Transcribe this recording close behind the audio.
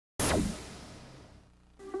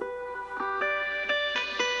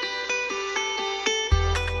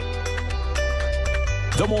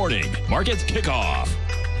The Morning Market Kickoff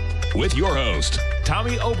with your host,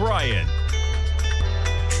 Tommy O'Brien.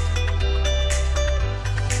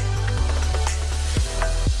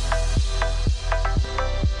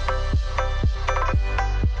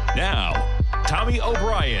 Now, Tommy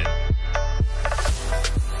O'Brien.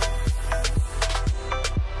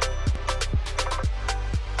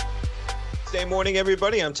 Good morning,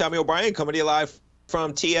 everybody. I'm Tommy O'Brien, coming to you live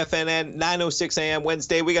from TFNN, 9:06 a.m.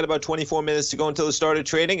 Wednesday. We got about 24 minutes to go until the start of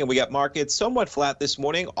trading, and we got markets somewhat flat this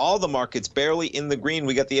morning. All the markets barely in the green.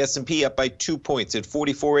 We got the S&P up by 2 points at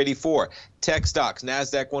 44.84. Tech stocks,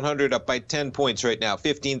 NASDAQ 100 up by 10 points right now,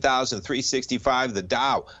 15,365. The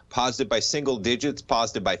Dow positive by single digits,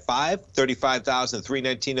 positive by 5,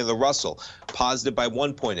 35,319 in the Russell, positive by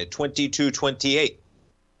 1 point at 2228.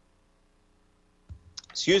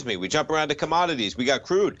 Excuse me, we jump around to commodities. We got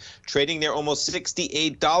crude trading there almost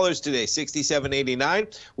 $68 today,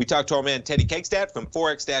 $67.89. We talked to our man Teddy Kegstad from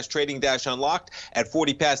Forex-Trading-Unlocked at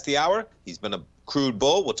 40 past the hour. He's been a crude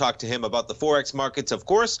bull. We'll talk to him about the Forex markets, of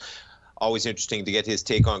course. Always interesting to get his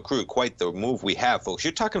take on crude. Quite the move we have, folks.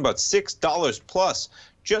 You're talking about $6 plus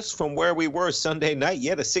just from where we were Sunday night.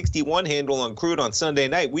 You had a 61 handle on crude on Sunday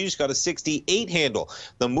night. We just got a 68 handle.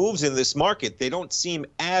 The moves in this market, they don't seem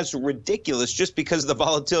as ridiculous just because of the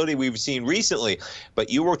volatility we've seen recently.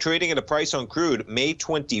 But you were trading at a price on crude May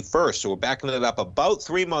 21st. So we're backing it up about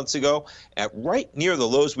 3 months ago at right near the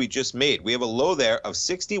lows we just made. We have a low there of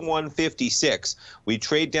 61.56. We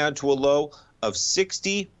trade down to a low of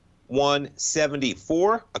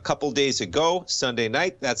 61.74 a couple days ago, Sunday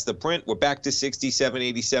night. That's the print. We're back to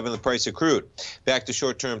 67.87, the price of crude. Back to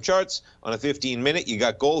short-term charts. On a 15-minute, you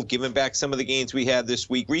got gold giving back some of the gains we had this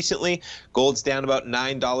week recently. Gold's down about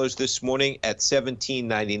 $9 this morning at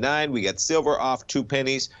 $17.99. We got silver off 2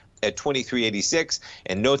 pennies at $23.86.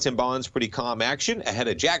 And notes and bonds, pretty calm action ahead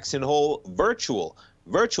of Jackson Hole virtual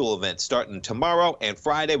event starting tomorrow and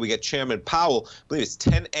Friday. We got Chairman Powell, I believe it's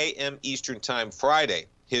 10 a.m. Eastern Time Friday.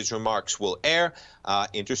 His remarks will air.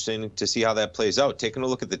 Interesting to see how that plays out. Taking a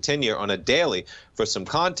look at the 10-year on a daily for some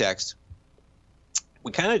context.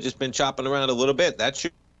 We kind of just been chopping around a little bit. That's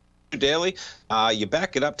your daily. You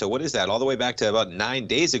back it up to, what is that? All the way back to about 9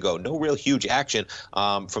 days ago. No real huge action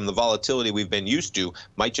from the volatility we've been used to.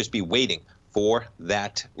 Might just be waiting for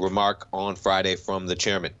that remark on Friday from the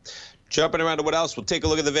chairman. Jumping around to what else? We'll take a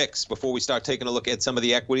look at the VIX before we start taking a look at some of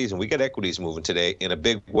the equities. And we got equities moving today in a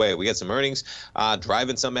big way. We got some earnings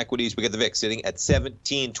driving some equities. We got the VIX sitting at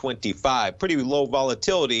 1725. Pretty low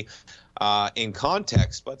volatility in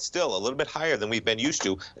context, but still a little bit higher than we've been used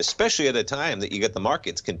to, especially at a time that you get the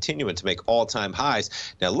markets continuing to make all-time highs.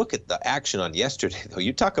 Now look at the action on yesterday, though.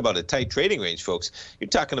 You talk about a tight trading range, folks. You're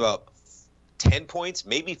talking about 10 points,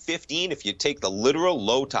 maybe 15 if you take the literal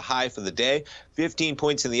low to high for the day. 15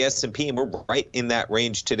 points in the S&P, and we're right in that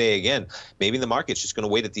range today again. Maybe the market's just going to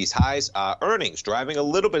wait at these highs. Earnings driving a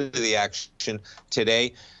little bit of the action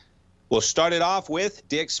today. We'll start it off with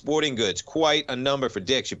Dick's Sporting Goods. Quite a number for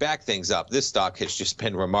Dick's. You back things up. This stock has just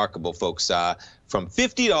been remarkable, folks. From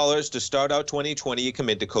 $50 to start out 2020, you come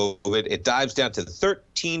into COVID. It dives down to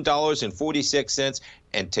 $13.46.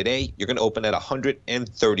 And today, you're going to open at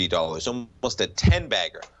 $130. Almost a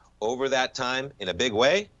 10-bagger over that time in a big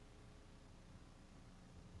way.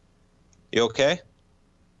 You okay?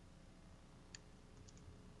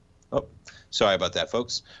 Oh, sorry about that,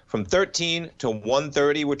 folks. From 13 to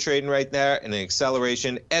 130, we're trading right there in an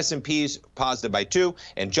acceleration. S&P's positive by 2.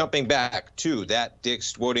 And jumping back to that Dick's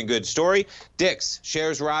Sporting Goods story, Dick's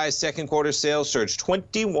shares rise. Second quarter sales surged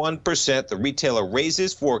 21%. The retailer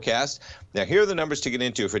raises forecast. Now, here are the numbers to get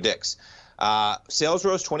into for Dick's. Sales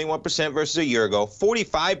rose 21% versus a year ago,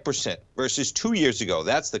 45% versus 2 years ago.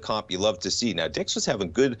 That's the comp you love to see. Now, Dick's was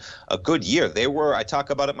having a good year. They were, I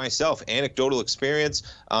talk about it myself, anecdotal experience,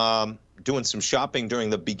 doing some shopping during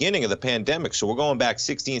the beginning of the pandemic. So we're going back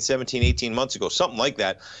 16, 17, 18 months ago, something like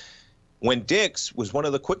that, when Dick's was one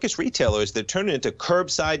of the quickest retailers that turned it into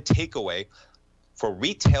curbside takeaway for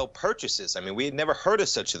retail purchases. I mean, we had never heard of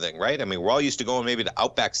such a thing, right? I mean, we're all used to going maybe to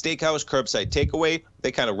Outback Steakhouse, curbside takeaway.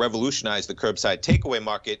 They kind of revolutionized the curbside takeaway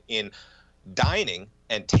market in dining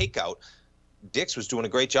and takeout. Dick's was doing a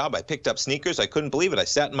great job. I picked up sneakers. I couldn't believe it. I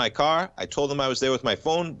sat in my car. I told them I was there with my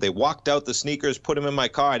phone. They walked out the sneakers, put them in my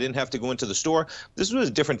car. I didn't have to go into the store. This was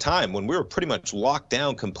a different time when we were pretty much locked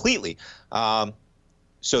down completely.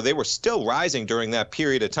 So they were still rising during that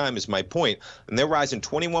period of time is my point. And they're rising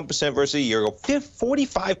 21% versus a year ago,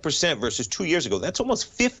 45% versus 2 years ago. That's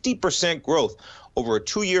almost 50% growth over a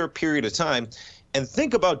 2-year period of time. And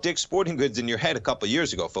think about Dick's Sporting Goods in your head a couple of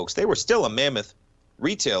years ago, folks. They were still a mammoth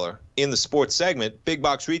retailer in the sports segment, big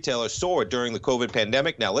box retailer, soared during the COVID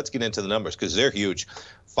pandemic. Now let's get into the numbers because they're huge.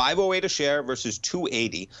 $5.08 a share versus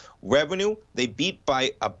 $2.80. Revenue, they beat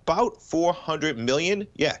by about $400 million.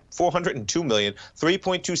 Yeah, $402 million.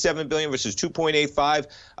 $3.27 billion versus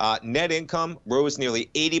 $2.85. Net income rose nearly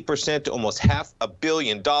 80% to almost $500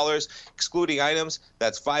 million. Excluding items,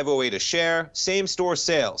 that's $5.08 a share. Same store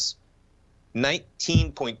sales,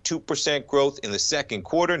 19.2% growth in the second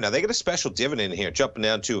quarter. Now, they got a special dividend here, jumping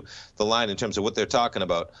down to the line in terms of what they're talking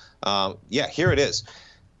about. Yeah, here it is.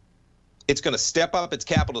 It's going to step up its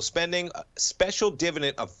capital spending, a special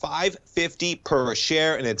dividend of $5.50 per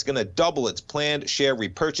share, and it's going to double its planned share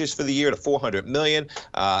repurchase for the year to $400 million.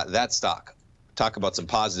 That stock. Talk about some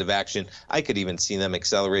positive action. I could even see them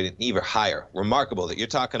accelerating even higher. Remarkable that you're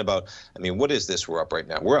talking about. I mean, what is this we're up right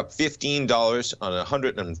now? We're up $15 on a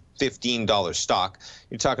 $115 stock.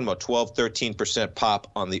 You're talking about 12, 13% pop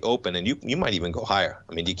on the open, and you might even go higher.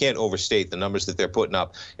 I mean, you can't overstate the numbers that they're putting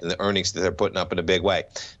up and the earnings that they're putting up in a big way.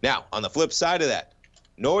 Now, on the flip side of that,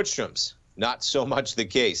 Nordstrom's. Not so much the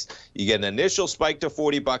case. You get an initial spike to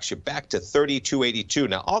 $40. You're back to $32.82.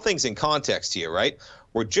 Now, all things in context here, right?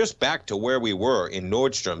 We're just back to where we were in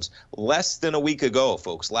Nordstrom's less than a week ago,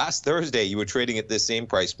 folks. Last Thursday, you were trading at this same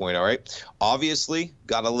price point, all right? Obviously,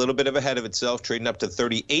 got a little bit of ahead of itself, trading up to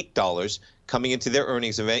 $38 coming into their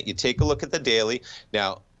earnings event. You take a look at the daily.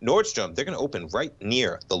 Now, Nordstrom, they're going to open right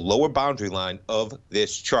near the lower boundary line of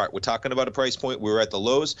this chart. We're talking about a price point. We were at the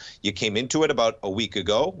lows. You came into it about a week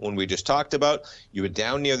ago when we just talked about. You were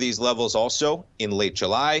down near these levels also in late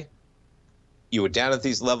July. You were down at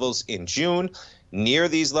these levels in June. Near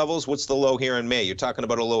these levels, what's the low here in May? You're talking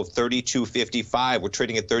about a low of 32.55. We're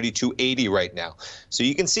trading at 32.80 right now. So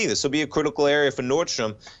you can see this will be a critical area for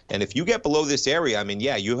Nordstrom. And if you get below this area, I mean,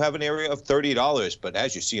 yeah, you have an area of $30. But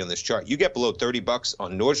as you see on this chart, you get below $30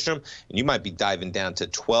 on Nordstrom, and you might be diving down to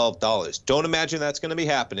 $12. Don't imagine that's going to be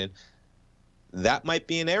happening. That might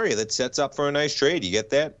be an area that sets up for a nice trade. You get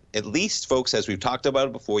that? At least, folks, as we've talked about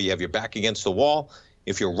it before, you have your back against the wall.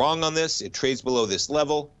 If you're wrong on this, it trades below this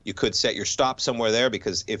level, you could set your stop somewhere there,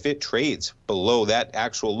 because if it trades below that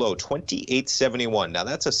actual low, 28.71, now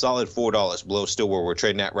that's a solid $4 below still where we're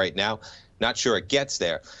trading at right now. Not sure it gets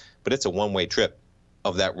there, but it's a one-way trip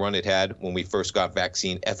of that run it had when we first got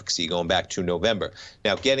vaccine efficacy going back to November.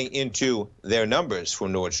 Now, getting into their numbers for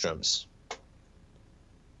Nordstrom's.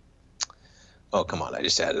 Oh, come on, I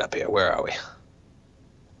just had it up here. Where are we?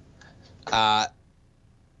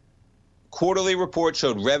 Quarterly report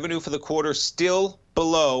showed revenue for the quarter still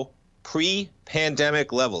below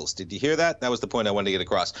pre-pandemic levels. Did you hear that? That was the point I wanted to get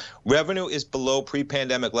across. Revenue is below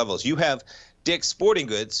pre-pandemic levels. You have Dick's Sporting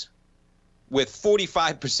Goods with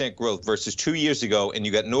 45% growth versus 2 years ago, and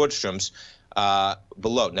you got Nordstrom's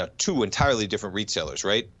below. Now, two entirely different retailers,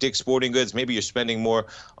 right? Dick's Sporting Goods, maybe you're spending more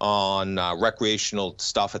on recreational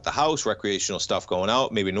stuff at the house, recreational stuff going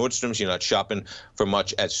out. Maybe Nordstrom's, you're not shopping for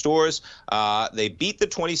much at stores. They beat the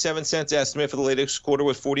 27 cents estimate for the latest quarter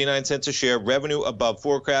with 49 cents a share. Revenue above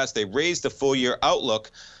forecast. They raised the full-year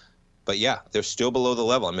outlook. But, yeah, they're still below the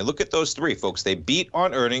level. I mean, look at those three, folks. They beat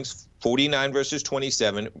on earnings, 49 versus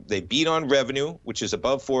 27. They beat on revenue, which is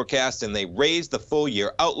above forecast, and they raised the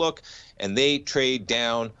full-year outlook, and they trade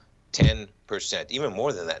down 10%, even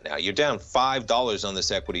more than that now. You're down $5 on this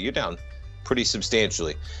equity. You're down pretty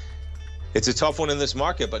substantially. It's a tough one in this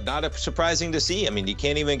market, but not surprising to see. I mean, you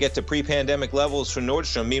can't even get to pre-pandemic levels for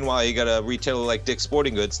Nordstrom. Meanwhile, you got a retailer like Dick's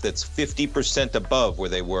Sporting Goods that's 50% above where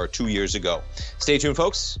they were 2 years ago. Stay tuned,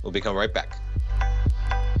 folks. We'll be coming right back.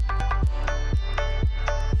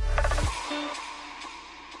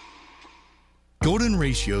 Golden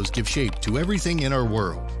ratios give shape to everything in our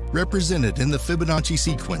world, represented in the Fibonacci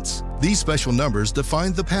sequence. These special numbers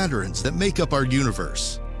define the patterns that make up our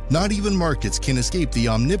universe. Not even markets can escape the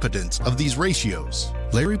omnipotence of these ratios.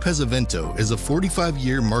 Larry Pesavento is a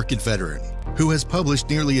 45-year market veteran who has published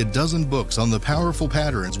nearly a dozen books on the powerful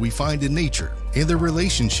patterns we find in nature and their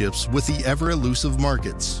relationships with the ever-elusive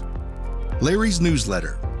markets. Larry's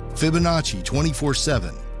newsletter, Fibonacci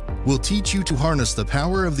 24/7, will teach you to harness the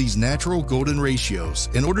power of these natural golden ratios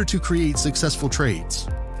in order to create successful trades.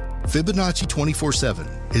 Fibonacci 24/7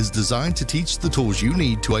 is designed to teach the tools you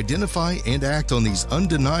need to identify and act on these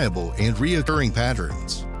undeniable and reoccurring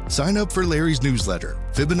patterns. Sign up for Larry's newsletter,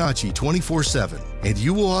 Fibonacci 24/7, and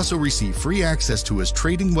you will also receive free access to his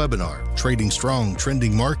trading webinar, Trading Strong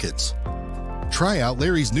Trending Markets. Try out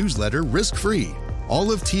Larry's newsletter risk-free.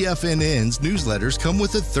 All of TFNN's newsletters come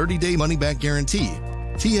with a 30-day money-back guarantee.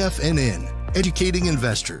 TFNN, educating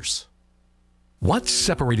investors. What's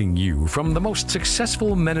separating you from the most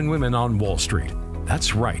successful men and women on Wall Street?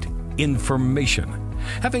 That's right, information.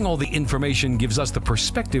 Having all the information gives us the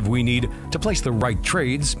perspective we need to place the right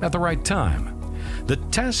trades at the right time. The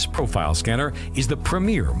TAS Profile Scanner is the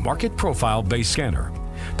premier market profile-based scanner.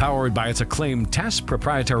 Powered by its acclaimed TAS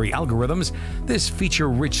proprietary algorithms, this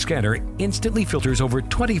feature-rich scanner instantly filters over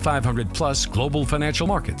 2,500 plus global financial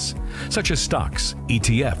markets, such as stocks,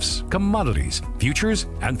 ETFs, commodities, futures,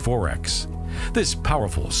 and Forex. This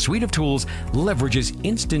powerful suite of tools leverages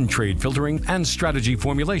instant trade filtering and strategy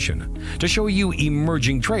formulation to show you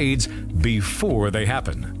emerging trades before they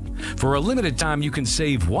happen. For a limited time, you can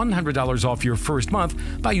save $100 off your first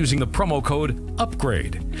month by using the promo code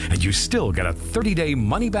UPGRADE, and you still get a 30-day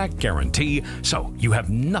money-back guarantee, so you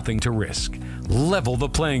have nothing to risk. Level the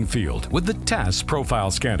playing field with the TAS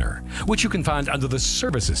Profile Scanner, which you can find under the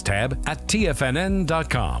Services tab at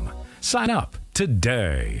TFNN.com. Sign up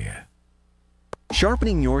today.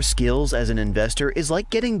 Sharpening your skills as an investor is like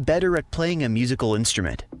getting better at playing a musical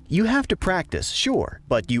instrument. You have to practice, sure,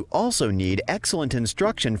 but you also need excellent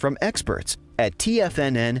instruction from experts. At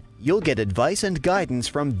TFNN, you'll get advice and guidance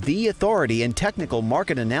from the authority in technical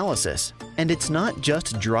market analysis. And it's not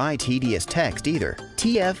just dry, tedious text either.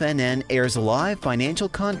 TFNN airs live financial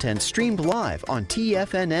content streamed live on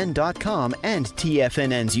TFNN.com and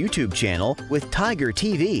TFNN's YouTube channel with Tiger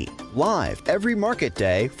TV, live every market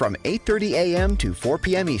day from 8:30 a.m. to 4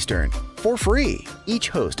 p.m. Eastern. For free. Each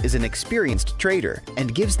host is an experienced trader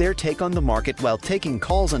and gives their take on the market while taking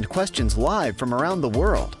calls and questions live from around the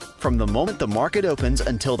world. From the moment the market opens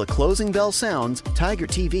until the closing bell sounds, Tiger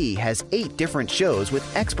TV has 8 different shows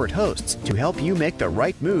with expert hosts to help you make the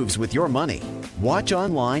right moves with your money. Watch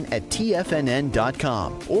online at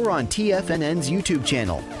TFNN.com or on TFNN's YouTube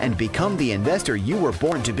channel and become the investor you were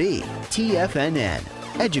born to be. TFNN,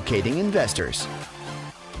 educating investors.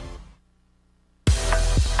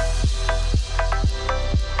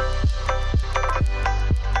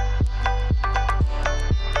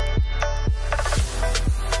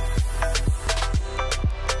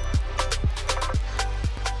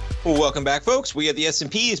 Well, welcome back, folks. We have the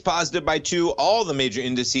S&P is positive by 2. All the major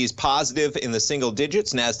indices positive in the single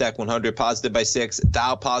digits. NASDAQ 100 positive by 6.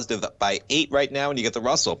 Dow positive by 8 right now. And you get the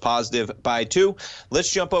Russell positive by 2.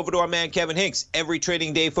 Let's jump over to our man, Kevin Hincks. Every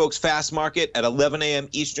trading day, folks, fast market at 11 a.m.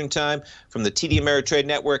 Eastern time from the TD Ameritrade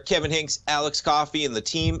Network. Kevin Hincks, Alex Coffey, and the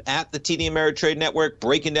team at the TD Ameritrade Network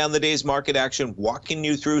breaking down the day's market action, walking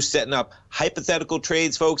you through setting up hypothetical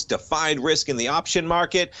trades, folks, defined risk in the option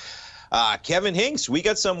market. Kevin Hincks, we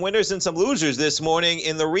got some winners and some losers this morning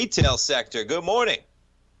in the retail sector. Good morning.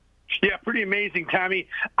 Yeah, pretty amazing, Tommy.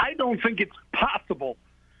 I don't think it's possible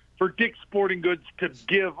for Dick's Sporting Goods to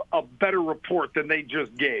give a better report than they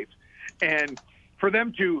just gave. And for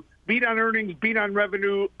them to beat on earnings, beat on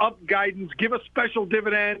revenue, up guidance, give a special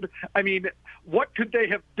dividend, I mean, what could they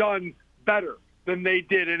have done better than they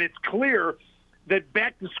did? And it's clear that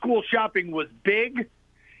back-to-school shopping was big,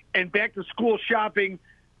 and back-to-school shopping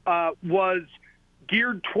was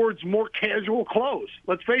geared towards more casual clothes.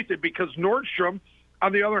 Let's face it, because Nordstrom,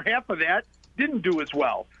 on the other half of that, didn't do as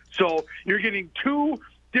well. So you're getting 2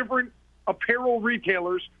 different apparel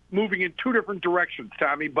retailers moving in 2 different directions,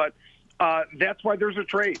 Tommy. But that's why there's a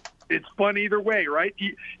trade. It's fun either way, right?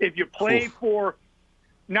 If you play for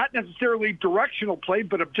not necessarily directional play,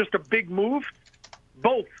 but just a big move,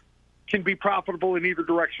 both can be profitable in either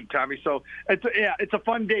direction, Tommy. So it's a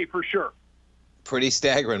fun day for sure. Pretty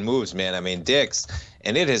staggering moves, man. I mean, Dick's,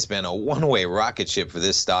 and it has been a one-way rocket ship for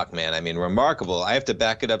this stock, man. I mean, remarkable. I have to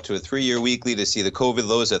back it up to a 3-year weekly to see the COVID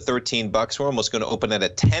lows at $13. We're almost going to open at a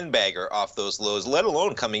 10-bagger off those lows, let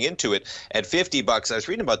alone coming into it at $50. I was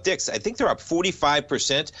reading about Dick's. I think they're up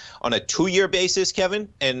 45% on a 2-year basis, Kevin.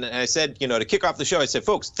 And I said, to kick off the show, I said,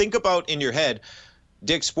 folks, think about in your head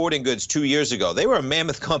Dick's Sporting Goods 2 years ago. They were a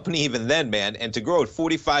mammoth company even then, man, and to grow at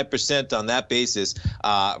 45% on that basis,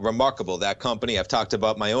 remarkable, that company. I've talked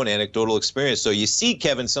about my own anecdotal experience. So you see,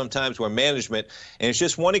 Kevin, sometimes where management, and it's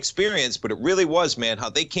just one experience, but it really was, man, how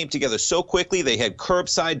they came together so quickly. They had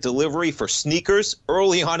curbside delivery for sneakers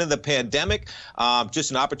early on in the pandemic. Just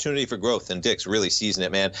an opportunity for growth, and Dick's really seizing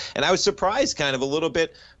it, man. And I was surprised kind of a little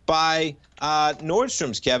bit by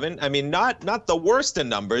Nordstrom's, Kevin. I mean, not the worst in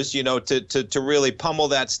numbers, to really pummel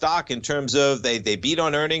that stock in terms of they beat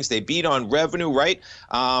on earnings, they beat on revenue, right?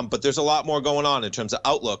 But there's a lot more going on in terms of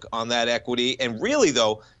outlook on that equity. And really,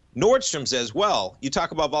 though, Nordstrom's as well. You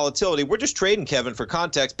talk about volatility. We're just trading, Kevin, for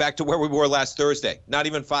context, back to where we were last Thursday, not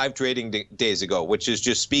even 5 trading days ago, which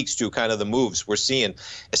just speaks to kind of the moves we're seeing,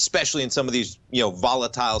 especially in some of these,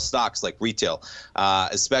 volatile stocks like retail,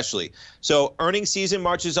 especially. So earnings season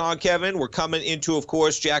marches on, Kevin. We're coming into, of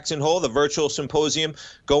course, Jackson Hole, the virtual symposium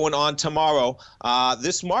going on tomorrow.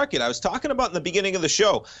 This market I was talking about in the beginning of the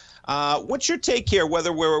show, What's your take here,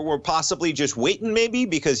 whether we're possibly just waiting maybe?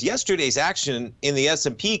 Because yesterday's action in the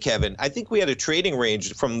S&P, Kevin, I think we had a trading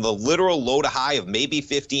range from the literal low to high of maybe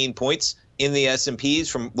 15 points in the S&Ps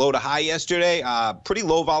from low to high yesterday. Pretty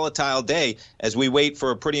low volatile day as we wait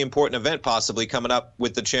for a pretty important event possibly coming up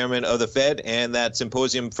with the chairman of the Fed and that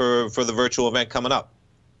symposium for the virtual event coming up.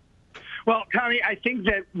 Well, Tommy, I think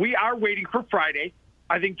that we are waiting for Friday.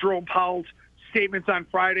 I think Jerome Powell's statements on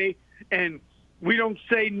Friday, and we don't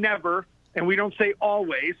say never and we don't say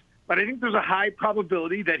always, but I think there's a high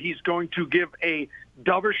probability that he's going to give a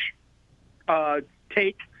dovish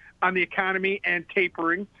take on the economy and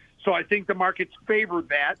tapering. So I think the markets favored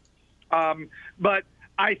that. But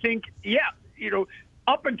I think,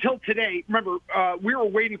 up until today, remember, we were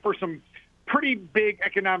waiting for some pretty big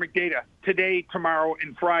economic data today, tomorrow,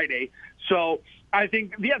 and Friday. So I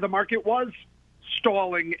think, the market was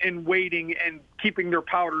stalling and waiting and keeping their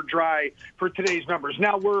powder dry for today's numbers.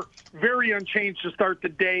 Now, we're very unchanged to start the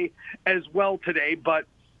day as well today, but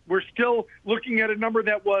we're still looking at a number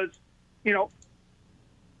that was,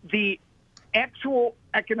 the actual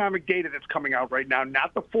economic data that's coming out right now,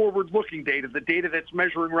 not the forward-looking data, the data that's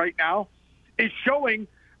measuring right now, is showing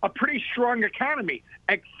a pretty strong economy,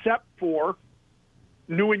 except for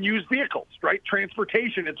new and used vehicles, right?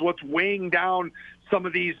 Transportation is what's weighing down some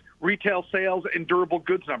of these retail sales and durable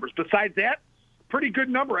goods numbers. Besides that, pretty good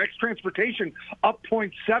number, ex-transportation, up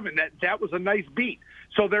 0.7. That was a nice beat.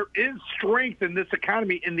 So there is strength in this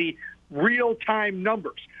economy in the real-time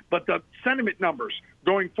numbers, but the sentiment numbers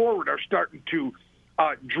going forward are starting to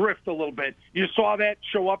drift a little bit. You saw that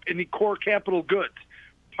show up in the core capital goods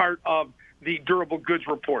part of the durable goods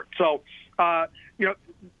report. So,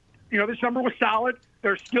 this number was solid.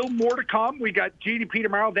 There's still more to come. We got GDP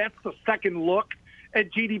tomorrow. That's the second look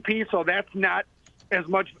at GDP, so that's not as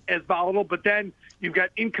much as volatile. But then you've got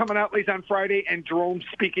income and outlays on Friday and Jerome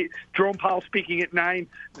Powell speaking at 9.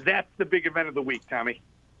 That's the big event of the week, Tommy.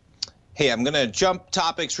 Hey, I'm going to jump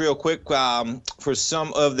topics real quick for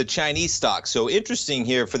some of the Chinese stocks. So interesting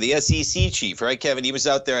here for the SEC chief, right, Kevin? He was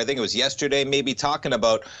out there, I think it was yesterday, maybe talking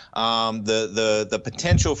about the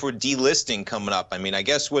potential for delisting coming up. I mean, I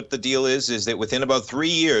guess what the deal is that within about 3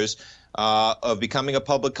 years of becoming a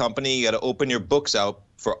public company, you got to open your books out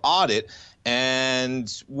for audit.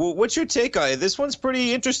 And what's your take on it? This one's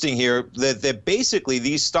pretty interesting here, that basically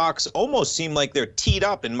these stocks almost seem like they're teed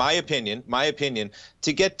up, in my opinion,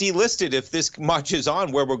 to get delisted if this marches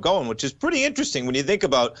on where we're going, which is pretty interesting when you think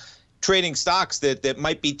about trading stocks that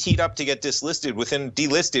might be teed up to get delisted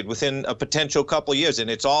within a potential couple of years. And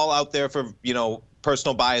it's all out there for,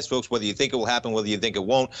 personal bias, folks, whether you think it will happen, whether you think it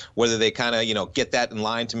won't, whether they kind of, get that in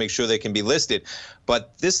line to make sure they can be listed.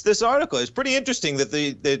 But this article is pretty interesting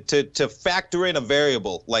that to factor in a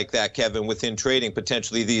variable like that, Kevin, within trading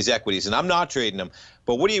potentially these equities. And I'm not trading them.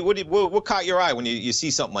 But what caught your eye when you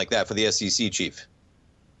see something like that for the SEC chief?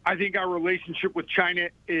 I think our relationship with China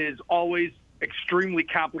is always extremely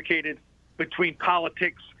complicated between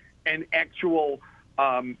politics and actual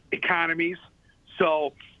economies.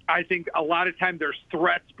 So I think a lot of time there's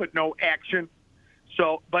threats but no action.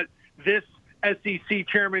 So, but this SEC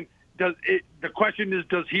chairman the question is,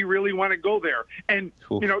 does he really want to go there? And,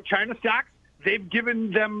 China stocks, they've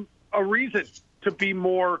given them a reason to be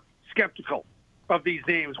more skeptical of these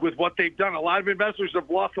names with what they've done. A lot of investors have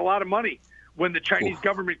lost a lot of money when the Chinese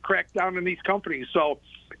government cracked down on these companies. So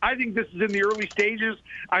I think this is in the early stages.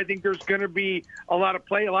 I think there's going to be a lot of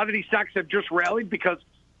play. A lot of these stocks have just rallied because,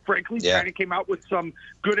 frankly, China came out with some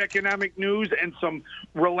good economic news and some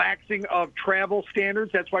relaxing of travel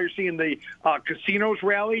standards. That's why you're seeing the casinos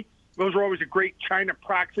rally. Those are always a great China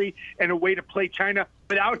proxy and a way to play China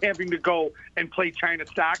without having to go and play China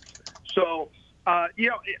stocks. So, I'm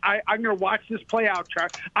going to watch this play out.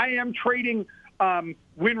 I am trading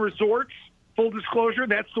Wynn Resorts. Full disclosure,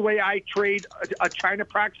 that's the way I trade a China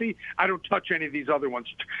proxy. I don't touch any of these other ones.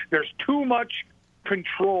 There's too much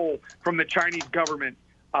control from the Chinese government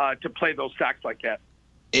to play those stocks like that.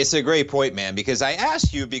 It's a great point, man, because I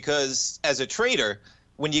asked you because as a trader,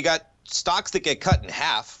 when you got stocks that get cut in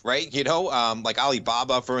half, right, like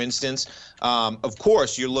Alibaba, for instance, of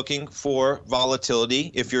course, you're looking for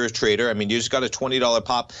volatility if you're a trader. I mean, you just got a $20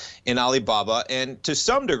 pop in Alibaba. And to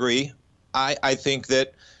some degree, I think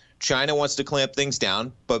that China wants to clamp things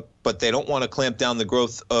down, but they don't want to clamp down the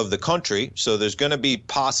growth of the country. So there's going to be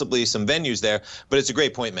possibly some venues there. But it's a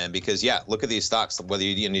great point, man, because, look at these stocks. Whether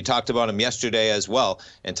you talked about them yesterday as well,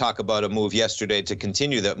 and talk about a move yesterday to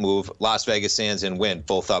continue that move. Las Vegas Sands and Wynn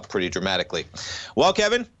both up pretty dramatically. Well,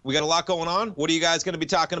 Kevin, we got a lot going on. What are you guys going to be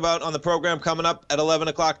talking about on the program coming up at 11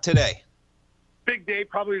 o'clock today? Big day,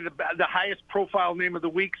 probably the highest profile name of the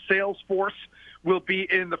week, Salesforce. will be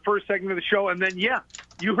in the first segment of the show. And then,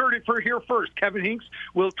 you heard it here first. Kevin Hincks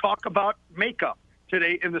will talk about makeup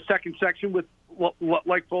today in the second section with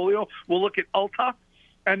like Folio. We'll look at Ulta,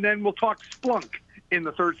 and then we'll talk Splunk in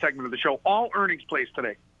the third segment of the show. All earnings plays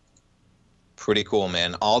today. Pretty cool,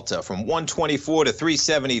 man. Alta from 124 to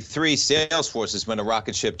 373. Salesforce has been a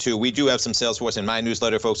rocket ship, too. We do have some Salesforce in my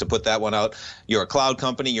newsletter, folks, to put that one out. You're a cloud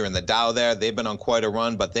company. You're in the Dow there. They've been on quite a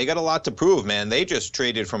run, but they got a lot to prove, man. They just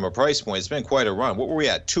traded from a price point. It's been quite a run. What were we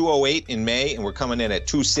at? 208 in May, and we're coming in at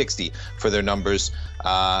 260 for their numbers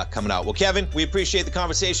coming out. Well, Kevin, we appreciate the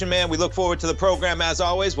conversation, man. We look forward to the program, as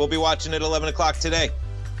always. We'll be watching at 11 o'clock today.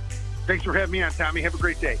 Thanks for having me on, Tommy. Have a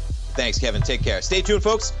great day. Thanks, Kevin. Take care. Stay tuned,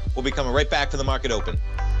 folks. We'll be coming right back for the market open.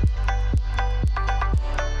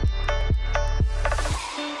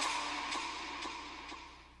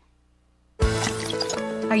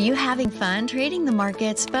 Are you having fun trading the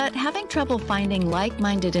markets but having trouble finding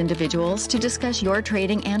like-minded individuals to discuss your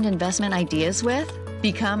trading and investment ideas with?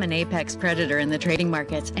 Become an apex predator in the trading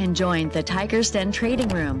markets and join the Tiger's Den Trading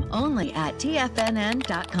Room only at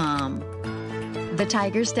TFNN.com. The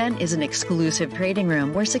Tiger's Den is an exclusive trading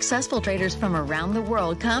room where successful traders from around the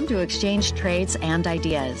world come to exchange trades and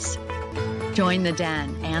ideas. Join the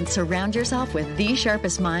den and surround yourself with the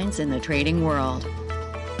sharpest minds in the trading world.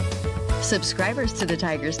 Subscribers to the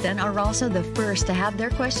Tiger's Den are also the first to have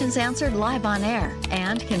their questions answered live on air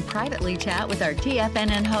and can privately chat with our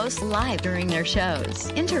TFNN hosts live during their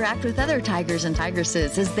shows. Interact with other Tigers and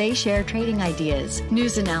Tigresses as they share trading ideas,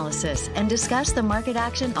 news analysis, and discuss the market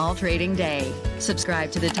action all trading day.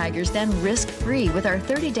 Subscribe to the Tiger's Den risk-free with our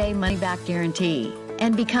 30-day money-back guarantee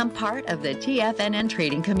and become part of the TFNN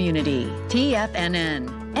trading community.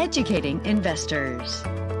 TFNN, educating investors.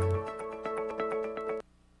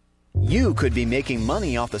 You could be making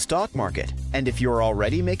money off the stock market. And if you're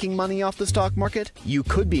already making money off the stock market, you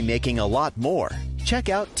could be making a lot more. Check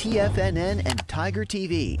out TFNN and Tiger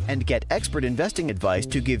TV and get expert investing advice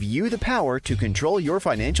to give you the power to control your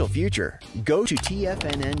financial future. Go to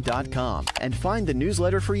TFNN.com and find the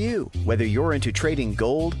newsletter for you. Whether you're into trading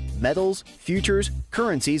gold, metals, futures,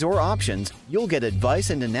 currencies, or options, you'll get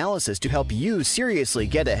advice and analysis to help you seriously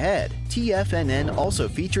get ahead. TFNN also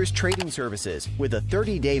features trading services with a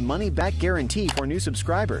 30-day money-back guarantee for new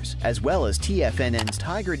subscribers, as well as TFNN's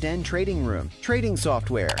Tiger Den Trading Room, trading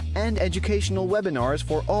software, and educational webinars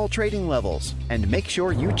for all trading levels. And make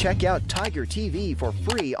sure you check out Tiger TV for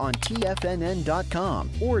free on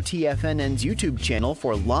TFNN.com or TFNN's YouTube channel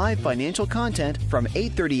for live financial content from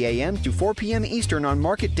 8:30 a.m. to 4 p.m. Eastern on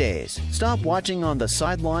market days. Stop watching on the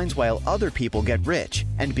sidelines while other people get rich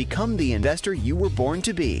and become the investor you were born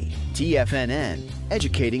to be. TFNN,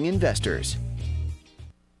 educating investors.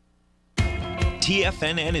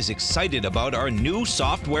 TFNN is excited about our new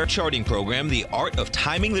software charting program, The Art of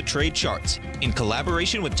Timing the Trade Charts. In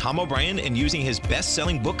collaboration with Tom O'Brien and using his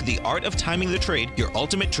best-selling book, The Art of Timing the Trade, Your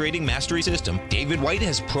Ultimate Trading Mastery System, David White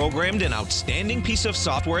has programmed an outstanding piece of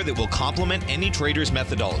software that will complement any trader's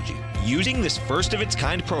methodology. Using this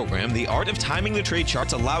first-of-its-kind program, The Art of Timing the Trade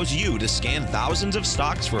Charts allows you to scan thousands of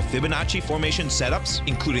stocks for Fibonacci formation setups,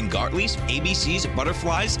 including Gartleys, ABCs,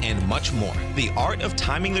 butterflies, and much more. The Art of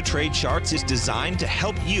Timing the Trade Charts is designed to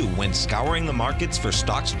help you when scouring the markets for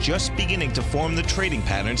stocks just beginning to form the trading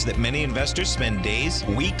patterns that many investors spend days,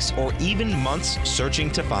 weeks, or even months searching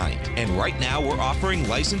to find. And right now, we're offering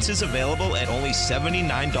licenses available at only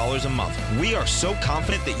 $79 a month. We are so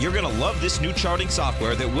confident that you're going to love this new charting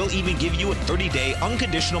software that will even give you a 30-day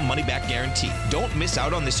unconditional money-back guarantee. Don't miss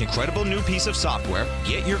out on this incredible new piece of software.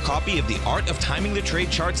 Get your copy of The Art of Timing the Trade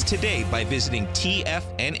Charts today by visiting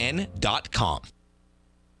TFNN.com.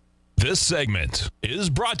 This segment is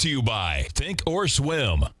brought to you by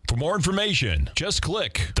Thinkorswim. For more information, just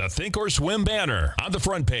click the Thinkorswim banner on the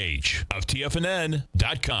front page of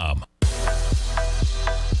TFNN.com.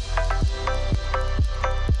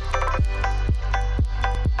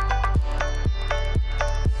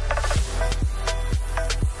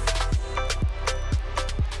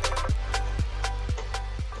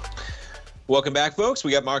 Welcome back, folks.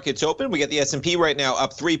 We got markets open. We got the S&P right now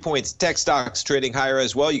up 3 points. Tech stocks trading higher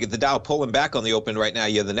as well. You get the Dow pulling back on the open right now.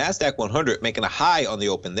 You have the NASDAQ 100 making a high on the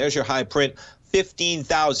open. There's your high print,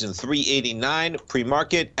 15,389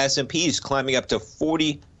 pre-market. S&P is climbing up to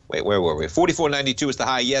 44.92 was the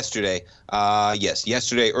high yesterday. Yes,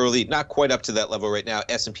 yesterday early, not quite up to that level right now.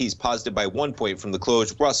 S&P is positive by 1 point from the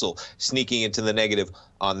close. Russell sneaking into the negative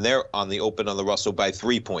on the open on the Russell by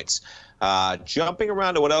 3 points. Jumping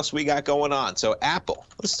around to what else we got going on. So Apple,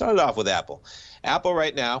 let's start it off with Apple. Apple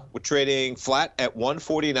right now, we're trading flat at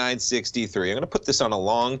 149.63. I'm going to put this on a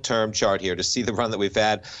long-term chart here to see the run that we've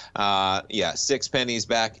had. 6 pennies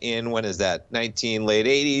back in, when is that? late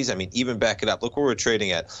 80s. I mean, even back it up. Look where we're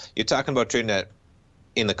trading at. You're talking about trading at,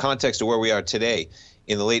 in the context of where we are today,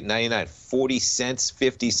 in the late 99, 40 cents,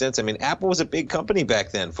 50 cents. I mean, Apple was a big company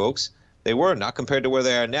back then, folks. They were, not compared to where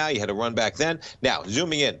they are now. You had to run back then. Now,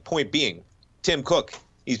 zooming in, point being, Tim Cook.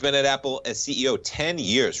 He's been at Apple as CEO 10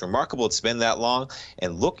 years. Remarkable it's been that long.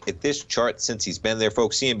 And look at this chart since he's been there,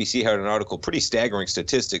 folks. CNBC had an article, pretty staggering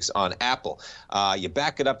statistics on Apple. You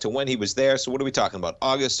back it up to when he was there. So what are we talking about?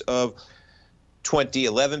 August of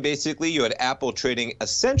 2011, basically. You had Apple trading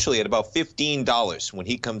essentially at about $15 when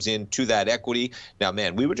he comes into that equity. Now,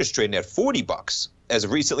 man, we were just trading at $40 as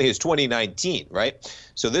of recently as 2019, right?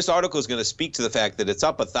 So this article is going to speak to the fact that it's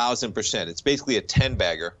up 1,000%. It's basically a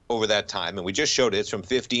 10-bagger over that time, and we just showed it's from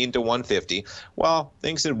 15 to 150. Well,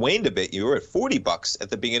 things had waned a bit. You were at $40 at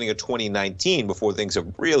the beginning of 2019 before things have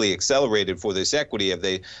really accelerated for this equity. As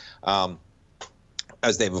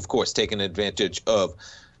they've, of course, taken advantage of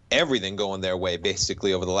everything going their way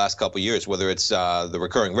basically over the last couple of years, whether it's the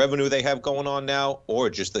recurring revenue they have going on now or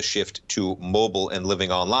just the shift to mobile and living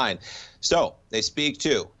online. So they speak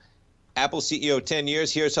to Apple CEO 10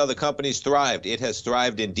 years. Here's how the company's thrived. It has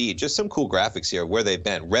thrived indeed. Just some cool graphics here where they've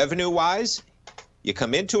been. Revenue-wise, you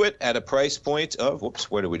come into it at a price point of,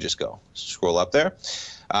 whoops, where did we just go? Scroll up there.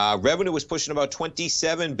 Revenue was pushing about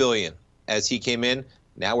 $27 billion as he came in.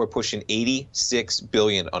 Now we're pushing $86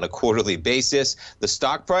 billion on a quarterly basis. The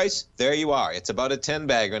stock price, there you are. It's about a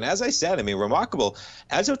 10-bagger. And as I said, I mean, remarkable.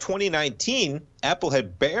 As of 2019, Apple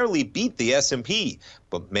had barely beat the S&P.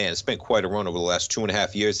 But, man, it's been quite a run over the last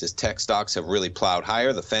 2.5 years as tech stocks have really plowed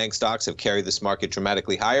higher. The FANG stocks have carried this market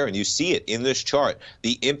dramatically higher. And you see it in this chart,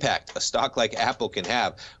 the impact a stock like Apple can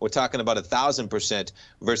have. We're talking about 1,000%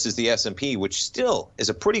 versus the S&P, which still is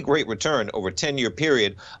a pretty great return over a 10-year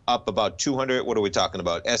period, up about 200. What are we talking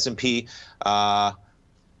about? S&P,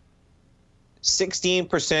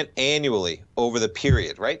 16% annually over the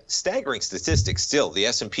period, right? Staggering statistics still, the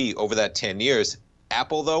S&P over that 10 years.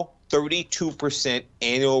 Apple, though, 32%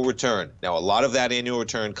 annual return. Now, a lot of that annual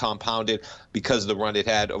return compounded because of the run it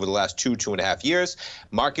had over the last 2.5 years.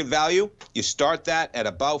 Market value, you start that at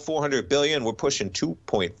about $400 billion. We're pushing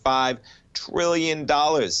 $2.5 trillion.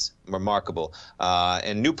 Remarkable.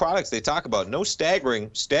 And new products they talk about, no staggering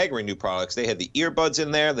new products. They had the earbuds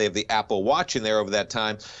in there. They have the Apple Watch in there over that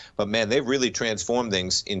time. But, man, they've really transformed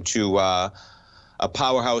things into a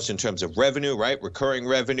powerhouse in terms of revenue, right? Recurring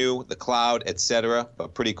revenue, the cloud, etc.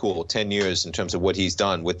 But pretty cool. 10 years in terms of what he's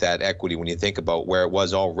done with that equity when you think about where it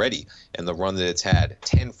was already and the run that it's had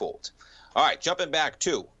tenfold. All right, jumping back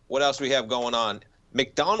to what else we have going on.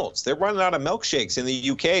 McDonald's, they're running out of milkshakes in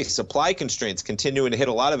the UK. Supply constraints continuing to hit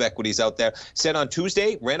a lot of equities out there. Said on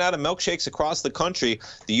Tuesday, ran out of milkshakes across the country.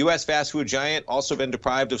 The U.S. fast food giant also been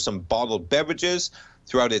deprived of some bottled beverages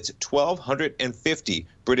throughout its 1,250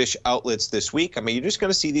 British outlets this week. I mean, you're just going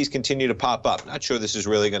to see these continue to pop up. Not sure this is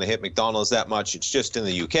really going to hit McDonald's that much. It's just in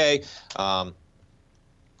the UK.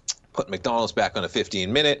 Put McDonald's back on a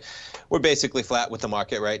 15-minute. We're basically flat with the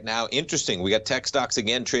market right now. Interesting. We got tech stocks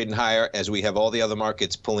again trading higher as we have all the other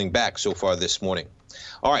markets pulling back so far this morning.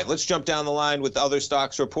 All right, let's jump down the line with other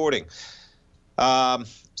stocks reporting.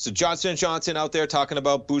 So Johnson & Johnson out there talking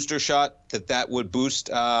about booster shot, that would boost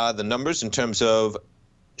the numbers in terms of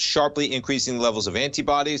sharply increasing levels of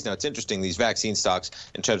antibodies. Now, it's interesting, these vaccine stocks,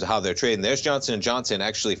 in terms of how they're trading. There's Johnson & Johnson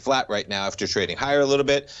actually flat right now after trading higher a little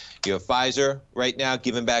bit. You have Pfizer right now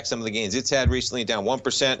giving back some of the gains it's had recently, down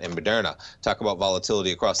 1%, and Moderna. Talk about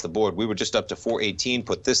volatility across the board. We were just up to 418.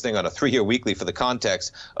 Put this thing on a 3-year weekly for the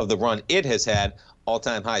context of the run it has had.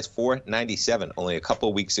 All-time highs, 497 only a couple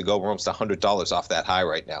of weeks ago. We're almost $100 off that high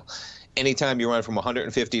right now. Anytime you run from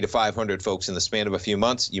 150 to 500, folks, in the span of a few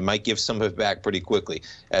months, you might give some of it back pretty quickly,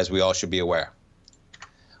 as we all should be aware.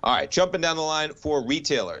 All right, jumping down the line for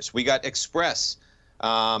retailers. We got Express.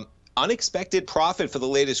 Unexpected profit for the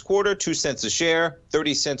latest quarter, 2 cents a share.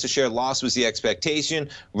 30 cents a share loss was the expectation.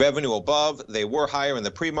 Revenue above. They were higher in the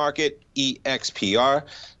pre-market. EXPR.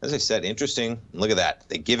 As I said, interesting. Look at that.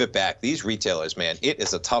 They give it back. These retailers, man, it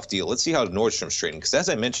is a tough deal. Let's see how Nordstrom's trading, because as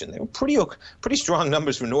I mentioned, they were pretty strong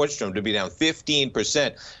numbers for Nordstrom to be down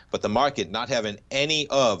 15%, but the market not having any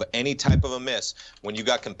type of a miss. When you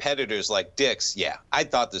got competitors like Dick's, yeah, I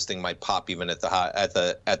thought this thing might pop even at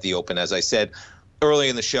the open. As I said early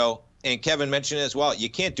in the show, And Kevin mentioned as well, you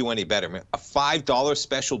can't do any better, man. A $5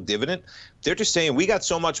 special dividend. They're just saying, we got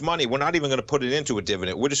so much money, we're not even going to put it into a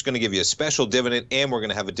dividend. We're just going to give you a special dividend, and we're going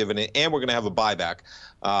to have a dividend, and we're going to have a buyback.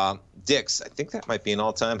 Dick's, I think that might be an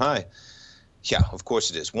all-time high. Yeah, of course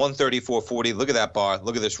it is. 134.40. Look at that bar.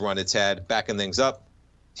 Look at this run it's had. Backing things up.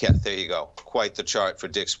 Yeah, there you go. Quite the chart for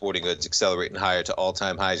Dick's Sporting Goods, accelerating higher to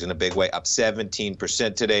all-time highs in a big way, up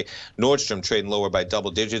 17% today. Nordstrom trading lower by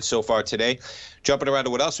double digits so far today. Jumping around to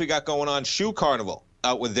what else we got going on. Shoe Carnival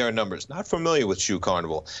out with their numbers. Not familiar with Shoe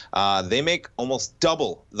Carnival. They make almost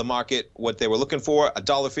double the market what they were looking for,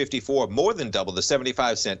 $1.54, more than double the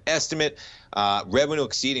 75-cent estimate. Revenue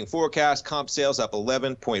exceeding forecast. Comp sales up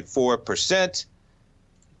 11.4%.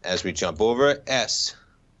 As we jump over,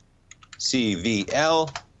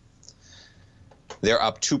 CVL, they're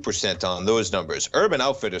up 2% on those numbers. Urban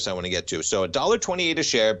Outfitters I want to get to. So $1.28 a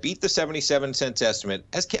share, beat the 77-cent estimate.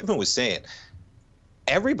 As Kevin was saying,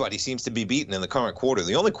 everybody seems to be beaten in the current quarter.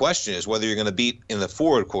 The only question is whether you're going to beat in the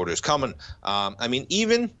forward quarters coming. I mean,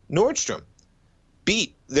 even Nordstrom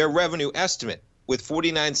beat their revenue estimate with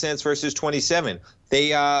 49 cents versus 27.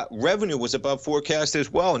 They revenue was above forecast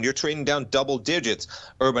as well, and you're trading down double digits.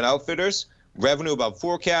 Urban Outfitters, revenue above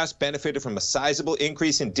forecast, benefited from a sizable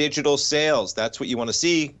increase in digital sales. That's what you want to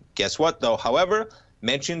see. Guess what, though? However,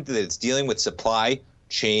 mentioned that it's dealing with supply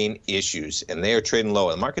chain issues, and they are trading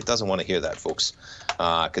low. The market doesn't want to hear that, folks,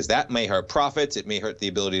 because that may hurt profits. It may hurt the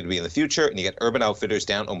ability to be in the future, and you get Urban Outfitters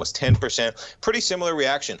down almost 10%. Pretty similar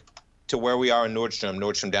reaction to where we are in Nordstrom.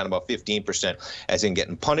 Nordstrom down about 15%, as in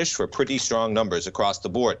getting punished for pretty strong numbers across the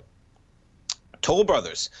board. Toll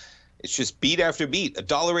Brothers, it's just beat after beat.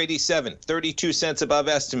 $1.87, 32 cents above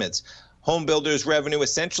estimates. Home builders revenue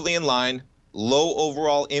essentially in line. Low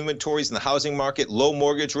overall inventories in the housing market, low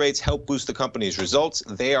mortgage rates help boost the company's results.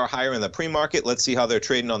 They are higher in the pre-market. Let's see how they're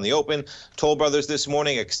trading on the open. Toll Brothers this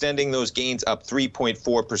morning extending those gains up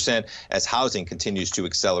 3.4% as housing continues to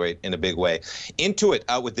accelerate in a big way. Intuit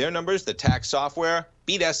out with their numbers, the tax software,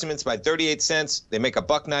 beat estimates by 38 cents. They make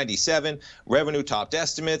 $1.97. Revenue topped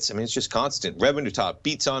estimates. I mean, it's just constant. Revenue top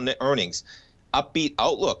beats on the earnings. Upbeat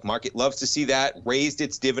outlook. Market loves to see that. Raised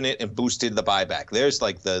its dividend and boosted the buyback. There's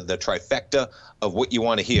like the trifecta of what you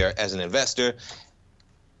want to hear as an investor.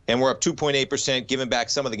 And we're up 2.8%, giving back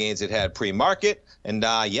some of the gains it had pre-market. And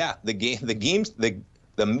yeah, the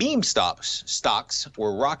meme stocks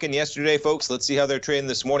were rocking yesterday, folks. Let's see how they're trading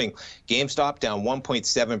this morning. GameStop down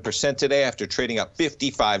 1.7% today after trading up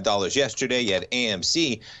 $55 yesterday. You had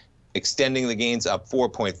AMC extending the gains up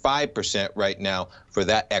 4.5% right now for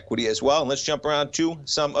that equity as well. And let's jump around to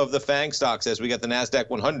some of the FANG stocks as we got the NASDAQ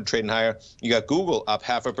 100 trading higher. You got Google up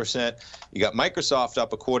 0.5%. You got Microsoft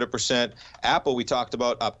up 0.25%. Apple, we talked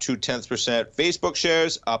about, up 0.2%. Facebook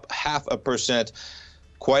shares up 0.5%.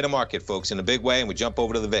 Quite a market, folks, in a big way. And we jump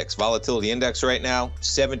over to the VIX. Volatility index right now,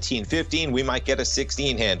 1715. We might get a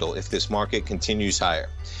 16 handle if this market continues higher.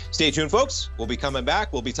 Stay tuned, folks. We'll be coming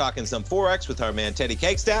back. We'll be talking some Forex with our man Teddy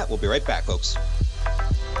Kegstad. We'll be right back, folks.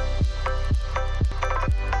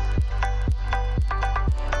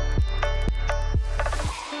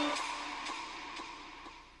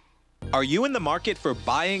 Are you in the market for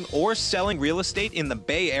buying or selling real estate in the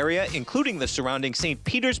Bay Area, including the surrounding St.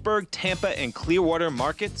 Petersburg, Tampa, and Clearwater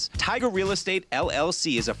markets? Tiger Real Estate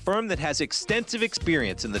LLC is a firm that has extensive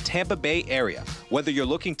experience in the Tampa Bay area. Whether you're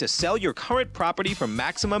looking to sell your current property for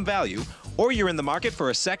maximum value, or you're in the market for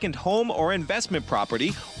a second home or investment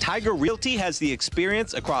property, Tiger Realty has the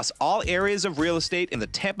experience across all areas of real estate in the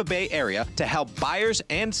Tampa Bay area to help buyers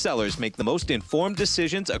and sellers make the most informed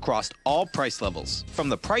decisions across all price levels. From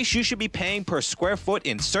the price you should be paying per square foot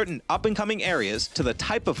in certain up-and-coming areas to the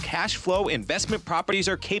type of cash flow investment properties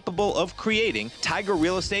are capable of creating, Tiger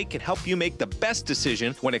Real Estate can help you make the best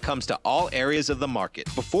decision when it comes to all areas of the market.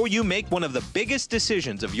 Before you make one of the biggest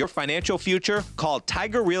decisions of your financial future, call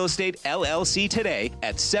Tiger Real Estate LLC today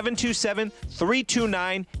at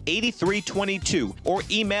 727-329-8322 or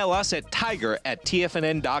email us at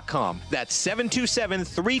tiger@tfnn.com. That's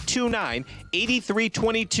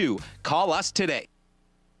 727-329-8322. Call us today.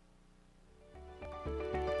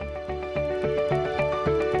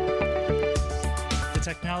 The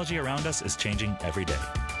technology around us is changing every day.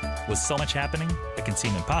 With so much happening, it can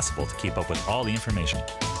seem impossible to keep up with all the information.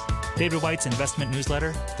 David White's investment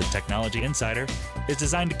newsletter, The Technology Insider, is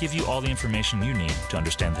designed to give you all the information you need to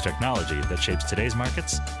understand the technology that shapes today's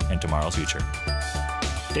markets and tomorrow's future.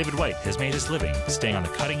 David White has made his living staying on the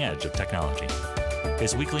cutting edge of technology.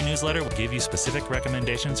 His weekly newsletter will give you specific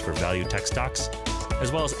recommendations for value tech stocks,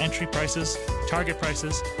 as well as entry prices, target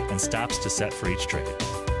prices, and stops to set for each trade.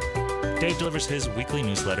 Dave delivers his weekly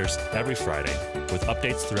newsletters every Friday with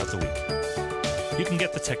updates throughout the week. You can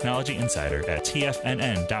get the Technology Insider at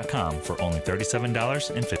TFNN.com for only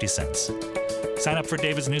 $37.50. Sign up for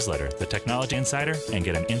David's newsletter, The Technology Insider, and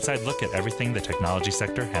get an inside look at everything the technology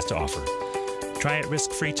sector has to offer. Try it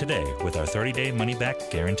risk-free today with our 30-day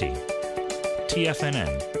money-back guarantee.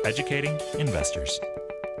 TFNN, educating investors.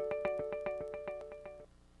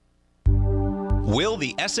 Will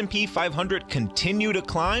the S&P 500 continue to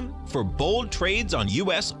climb? For bold trades on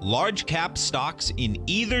U.S. large-cap stocks in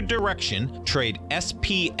either direction, trade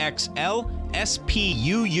SPXL,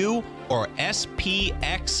 SPUU, or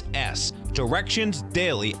SPXS. Directions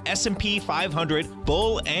Daily S&P 500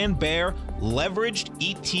 Bull and Bear Leveraged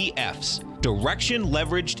ETFs. Direction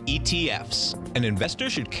Leveraged ETFs. An investor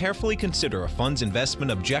should carefully consider a fund's investment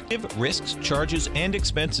objective, risks, charges, and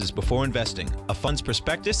expenses before investing. A fund's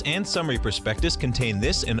prospectus and summary prospectus contain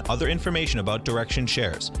this and other information about Direction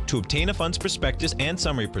shares. To obtain a fund's prospectus and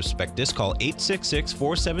summary prospectus, call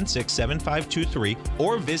 866-476-7523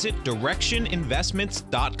 or visit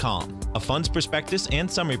directioninvestments.com. A fund's prospectus and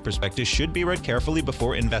summary prospectus should be read carefully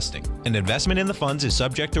before investing. An investment in the funds is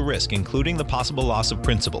subject to risk, including the possible loss of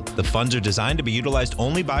principal. The funds are designed to be utilized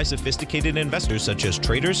only by sophisticated investors such as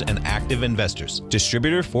traders and active investors.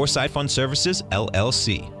 Distributor Foresight Fund Services,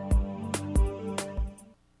 LLC.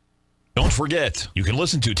 Don't forget, you can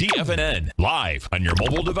listen to TFNN live on your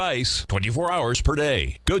mobile device 24 hours per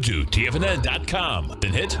day. Go to TFNN.com,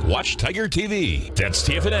 then hit Watch Tiger TV. That's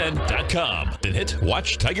TFNN.com, then hit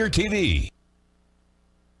Watch Tiger TV.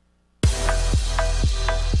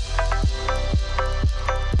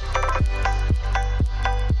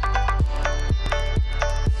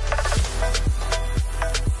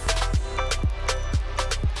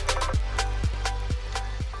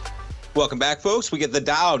 Welcome back, folks. We get the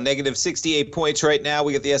Dow negative 68 points right now.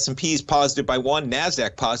 We get the S&Ps positive by 1,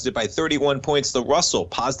 NASDAQ positive by 31 points, the Russell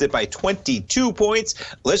positive by 22 points.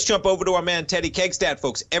 Let's jump over to our man Teddy Kegstad,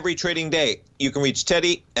 folks. Every trading day, you can reach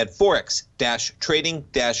Teddy at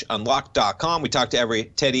forex-trading-unlocked.com. We talk to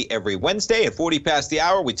Teddy every Wednesday at 40 past the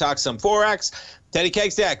hour. We talk some Forex. Teddy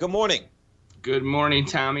Kegstad, good morning. Good morning,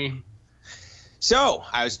 Tommy. So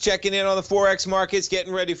I was checking in on the Forex markets,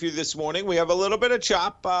 getting ready for you this morning. We have a little bit of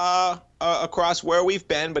chop across where we've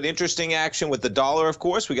been, but interesting action with the dollar, of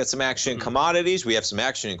course. We got some action in commodities. We have some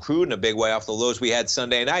action in crude and a big way off the lows we had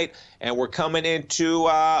Sunday night. And we're coming into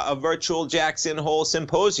a virtual Jackson Hole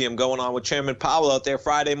symposium going on with Chairman Powell out there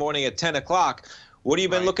Friday morning at 10 o'clock. What have you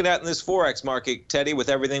been looking at in this Forex market, Teddy, with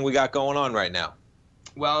everything we got going on right now?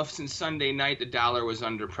 Well, since Sunday night, the dollar was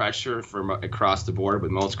under pressure from across the board with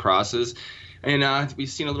most crosses. And we've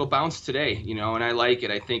seen a little bounce today, and I like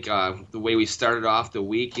it. I think the way we started off the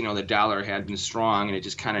week, the dollar had been strong, and it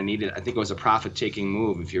just kind of needed, I think it was a profit-taking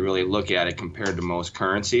move if you really look at it compared to most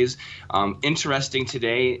currencies. Interesting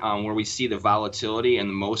today where we see the volatility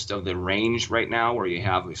and most of the range right now where you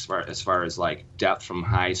have as far as like depth from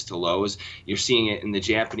highs to lows. You're seeing it in the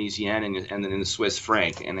Japanese yen and then in the Swiss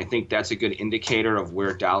franc. And I think that's a good indicator of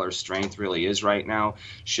where dollar strength really is right now,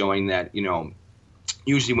 showing that,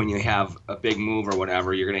 usually when you have a big move or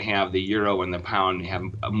whatever, you're going to have the euro and the pound have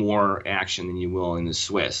more action than you will in the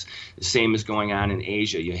Swiss. The same is going on in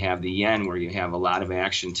Asia. You have the yen where you have a lot of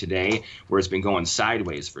action today where it's been going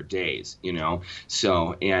sideways for days,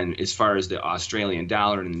 So, and as far as the Australian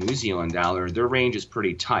dollar and the New Zealand dollar, their range is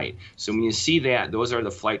pretty tight. So when you see that, those are the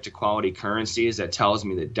flight to quality currencies. That tells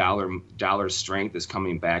me that dollar strength is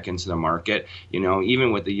coming back into the market.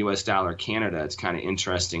 Even with the U.S. dollar Canada, it's kind of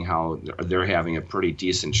interesting how they're having a pretty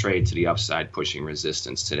decent trade to the upside, pushing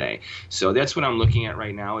resistance today. So that's what I'm looking at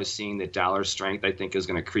right now, is seeing that dollar strength, I think, is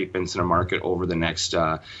going to creep into the market over the next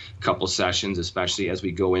couple sessions, especially as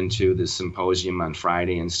we go into the symposium on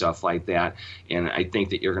Friday and stuff like that. And I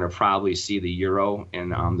think that you're going to probably see the euro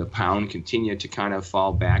and the pound continue to kind of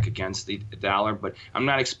fall back against the dollar, but I'm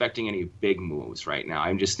not expecting any big moves right now.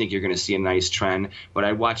 I just think you're going to see a nice trend, but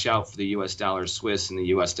I watch out for the U.S. dollar Swiss and the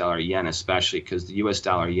U.S. dollar yen, especially because the U.S.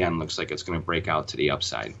 dollar yen looks like it's going to break out to the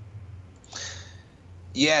upside.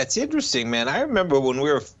 Yeah, it's interesting, man. I remember when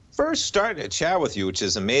we were first starting to chat with you, which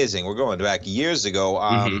is amazing. We're going back years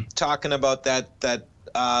ago, talking about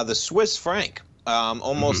the Swiss franc,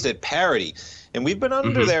 almost at parity. And we've been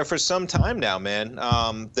under there for some time now, man.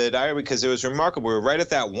 Because it was remarkable. We were right at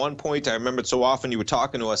that one point. I remember so often you were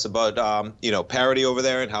talking to us about, parity over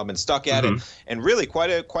there and how I've been stuck at it. And really quite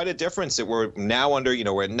a difference that we're now under,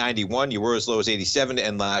 we're at 91. You were as low as 87 to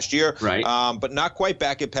end last year. Right. But not quite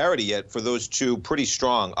back at parity yet for those two pretty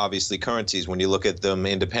strong, obviously, currencies when you look at them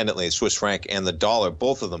independently, the Swiss franc and the dollar,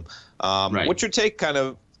 both of them. What's your take kind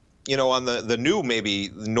of, on the new maybe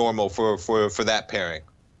normal for that pairing?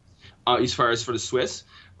 As far as for the Swiss,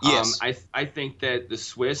 Yes. I think that the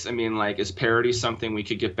Swiss, I mean, like, is parity something we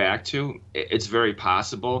could get back to? It's very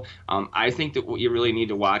possible. I think that what you really need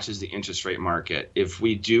to watch is the interest rate market. If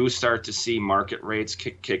we do start to see market rates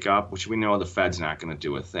kick up, which we know the Fed's not going to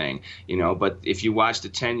do a thing, but if you watch the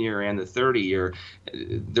 10-year and the 30-year,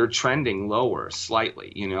 they're trending lower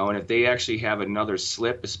slightly, and if they actually have another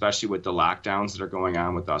slip, especially with the lockdowns that are going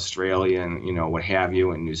on with Australia and, what have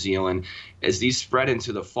you, and New Zealand, as these spread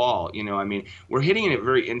into the fall, I mean, we're hitting a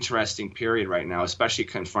very interesting period right now, especially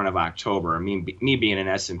in front of October. I mean, me being an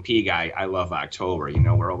S&P guy, I love October.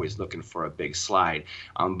 We're always looking for a big slide.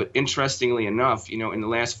 But interestingly enough, in the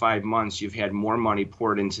last 5 months, you've had more money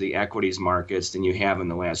poured into the equities markets than you have in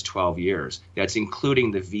the last 12 years. That's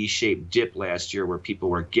including the V-shaped dip last year where people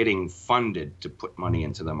were getting funded to put money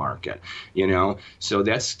into the market, So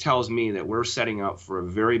that tells me that we're setting up for a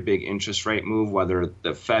very big interest rate move, whether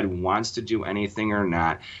the Fed wants to do anything or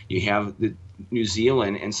not. You have the New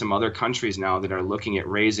Zealand and some other countries now that are looking at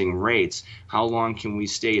raising rates. How long can we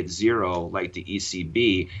stay at zero like the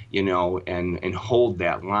ECB, and hold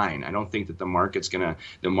that line? I don't think that the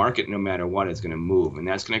market, no matter what, is going to move. And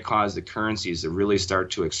that's going to cause the currencies to really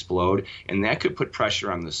start to explode. And that could put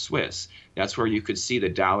pressure on the Swiss. That's where you could see the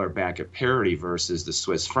dollar back at parity versus the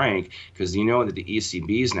Swiss franc, because that the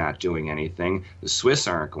ECB is not doing anything, the Swiss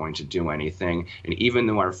aren't going to do anything, and even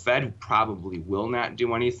though our Fed probably will not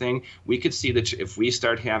do anything, we could see that if we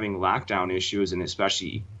start having lockdown issues and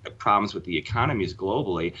especially problems with the economies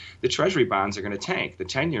globally, the Treasury bonds are going to tank. The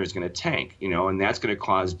 10-year is going to tank, and that's going to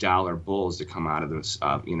cause dollar bulls to come out of this,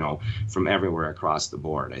 from everywhere across the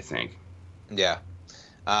board, I think. Yeah.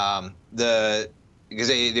 Because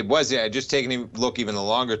it was, just taking a look even the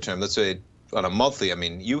longer term, let's say on a monthly, I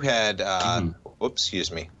mean, you had,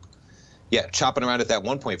 chopping around at that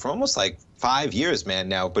one point for almost like 5 years, man,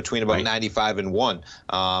 now between about 95 and 1.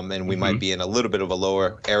 And we might be in a little bit of a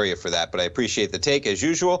lower area for that, but I appreciate the take as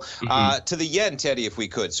usual. To the yen, Teddy, if we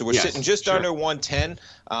could. So we're sitting just under 110.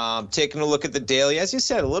 Taking a look at the daily, as you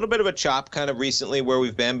said, a little bit of a chop kind of recently where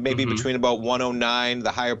we've been, maybe between about 109,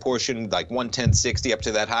 the higher portion, like 110.60 up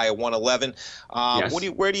to that high of 111.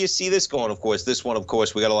 Where do you see this going? Of course, this one,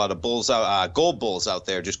 we got a lot of bulls out, gold bulls out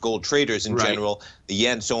there, just gold traders in general. The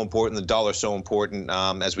yen so important, the dollar so important,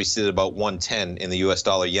 as we sit at about 110 in the U.S.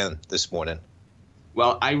 dollar yen this morning.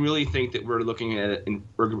 Well, I really think that we're looking at it and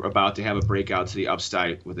we're about to have a breakout to the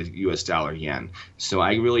upside with the U.S. dollar yen. So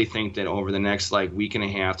I really think that over the next week and a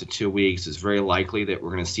half to 2 weeks, it's very likely that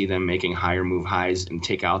we're going to see them making higher move highs and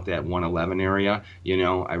take out that 111 area.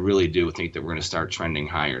 I really do think that we're going to start trending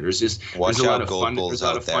higher. There's a lot of fundamentals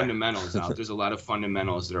out. There's a lot of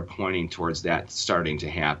fundamentals that are pointing towards that starting to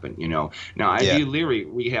happen. Now I'd be leery.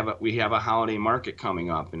 We have a holiday market coming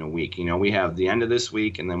up in a week. We have the end of this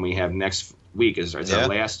week, and then we have next week is our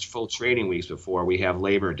last full trading weeks before we have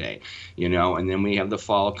Labor Day, and then we have the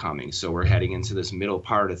fall coming. So we're heading into this middle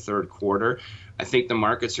part of third quarter. I think the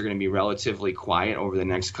markets are going to be relatively quiet over the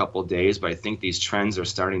next couple of days, but I think these trends are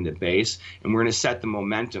starting to base, and we're going to set the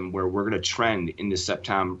momentum where we're going to trend into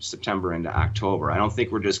September into October. I don't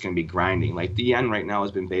think we're just going to be grinding. Like the yen right now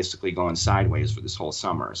has been basically going sideways for this whole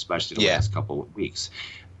summer, especially the last couple of weeks.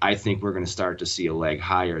 I think we're going to start to see a leg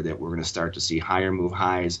higher, that we're going to start to see higher move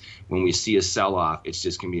highs. When we see a sell-off, it's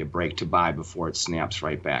just going to be a break to buy before it snaps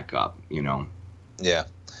right back up, Yeah.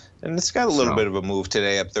 And it's got a little bit of a move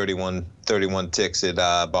today, up 31 ticks at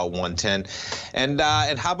about 110. And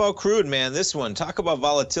how about crude, man? This one, talk about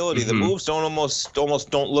volatility. The moves almost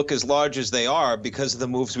don't look as large as they are because of the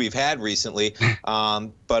moves we've had recently.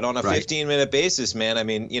 But on a 15-minute basis, man, I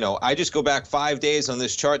mean, I just go back 5 days on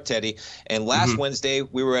this chart, Teddy. And last Wednesday,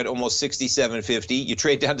 we were at almost 67.50. You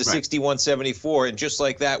trade down to 61.74, and just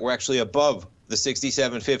like that, we're actually above the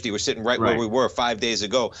 67.50. We're sitting right where we were 5 days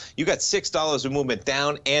ago. You got $6 of movement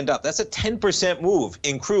down and up. That's a 10% move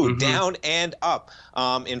in crude, down and up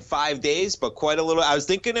in 5 days, but quite a little. I was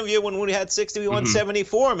thinking of you when we had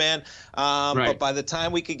 61.74, man. But by the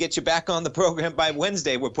time we could get you back on the program by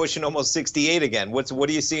Wednesday, we're pushing almost 68 again. What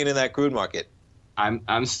are you seeing in that crude market?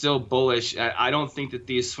 I'm still bullish. I don't think that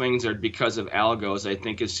these swings are because of algos. I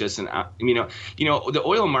think it's just the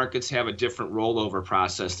oil markets have a different rollover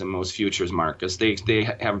process than most futures markets. They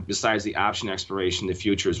have, besides the option expiration, the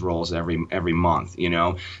futures rolls every month.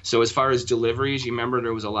 So as far as deliveries, you remember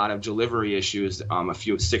there was a lot of delivery issues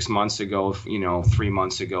 6 months ago, 3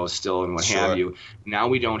 months ago still, and what have you. Now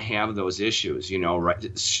we don't have those issues.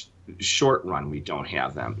 Short run, we don't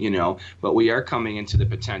have them, but we are coming into the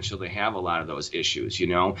potential to have a lot of those issues,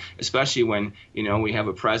 especially when, we have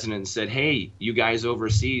a president said, hey, you guys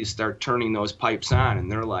overseas start turning those pipes on. And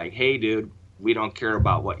they're like, hey, dude, we don't care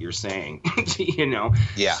about what you're saying, you know?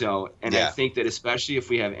 Yeah. So, and I think that especially if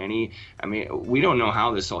we have any, I mean, we don't know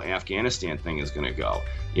how this whole Afghanistan thing is going to go,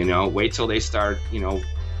 you know? Wait till they start, you know,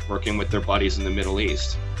 working with their buddies in the Middle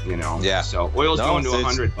East, you know? Yeah. So oil's going to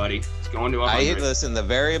 100, buddy. It's going to 100. Listen, the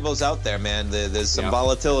variables out there, man. There's some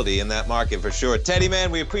volatility in that market for sure. Teddy,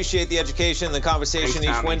 man, we appreciate the education and the conversation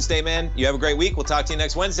each Wednesday, man. You have a great week. We'll talk to you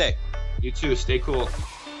next Wednesday. You too. Stay cool.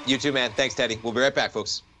 You too, man. Thanks, Teddy. We'll be right back,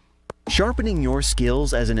 folks. Sharpening your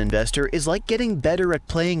skills as an investor is like getting better at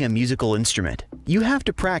playing a musical instrument. You have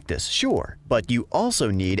to practice, sure, but you also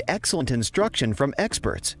need excellent instruction from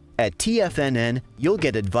experts. At TFNN, you'll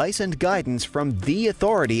get advice and guidance from the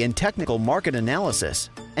authority in technical market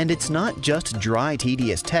analysis. And it's not just dry,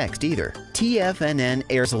 tedious text either. TFNN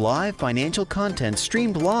airs live financial content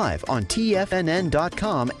streamed live on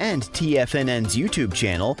TFNN.com and TFNN's YouTube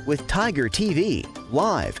channel with Tiger TV,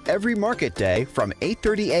 live every market day from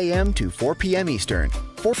 8:30 a.m. to 4 p.m. Eastern.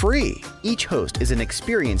 For free. Each host is an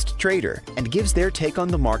experienced trader and gives their take on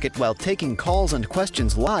the market while taking calls and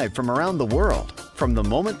questions live from around the world. From the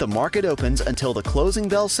moment the market opens until the closing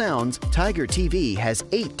bell sounds, Tiger TV has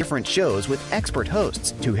 8 different shows with expert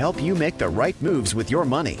hosts to help you make the right moves with your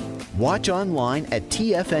money. Watch online at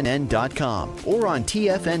TFNN.com or on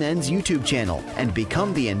TFNN's YouTube channel and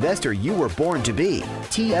become the investor you were born to be.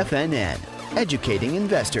 TFNN, educating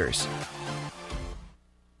investors.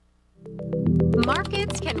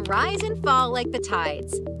 Markets can rise and fall like the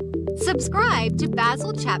tides. Subscribe to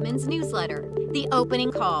Basil Chapman's newsletter, The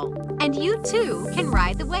Opening Call, and you too can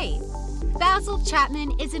ride the wave. Basil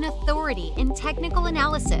Chapman is an authority in technical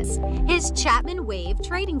analysis. His Chapman Wave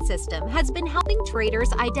trading system has been helping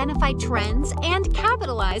traders identify trends and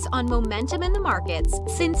capitalize on momentum in the markets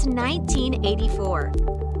since 1984.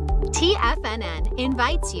 TFNN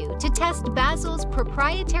invites you to test Basil's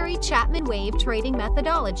proprietary Chapman Wave trading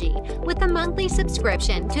methodology with a monthly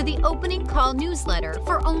subscription to the Opening Call newsletter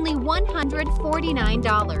for only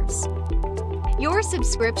 $149. Your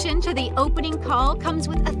subscription to the Opening Call comes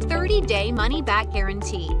with a 30-day money-back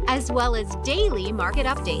guarantee, as well as daily market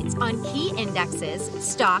updates on key indexes,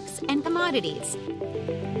 stocks, and commodities.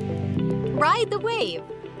 Ride the wave.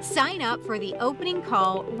 Sign up for the Opening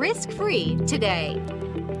Call risk-free today.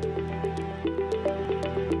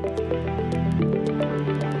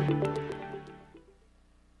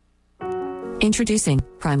 Introducing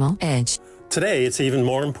Primal Edge. Today, it's even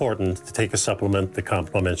more important to take a supplement that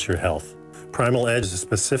complements your health. Primal Edge is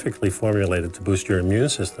specifically formulated to boost your immune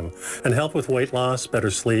system and help with weight loss,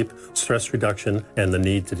 better sleep, stress reduction, and the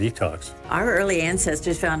need to detox. Our early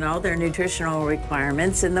ancestors found all their nutritional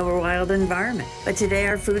requirements in the wild environment. But today,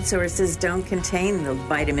 our food sources don't contain the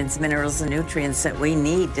vitamins, minerals, and nutrients that we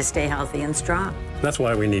need to stay healthy and strong. That's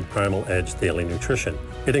why we need Primal Edge Daily Nutrition.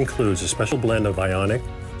 It includes a special blend of ionic,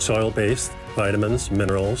 soil-based vitamins,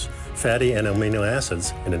 minerals, fatty and amino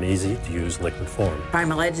acids in an easy-to-use liquid form.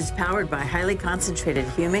 Primal Edge is powered by highly concentrated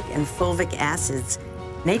humic and fulvic acids,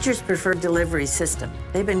 nature's preferred delivery system.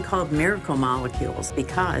 They've been called miracle molecules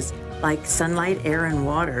because, like sunlight, air, and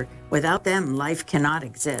water, without them, life cannot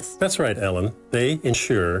exist. That's right, Ellen. They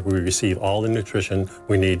ensure we receive all the nutrition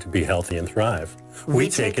we need to be healthy and thrive. We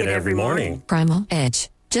take it every morning. Primal Edge,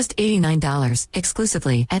 just $89,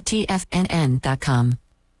 exclusively at TFNN.com.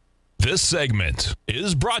 This segment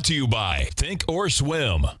is brought to you by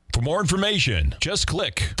Thinkorswim. For more information, just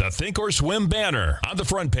click the Thinkorswim banner on the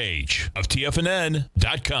front page of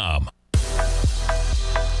TFNN.com.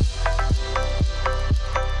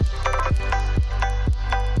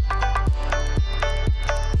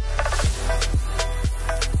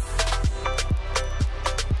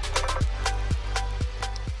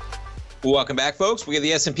 Welcome back, folks. We get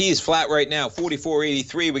the S&P is flat right now,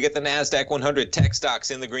 44.83. We get the NASDAQ 100 tech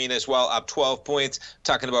stocks in the green as well, up 12 points.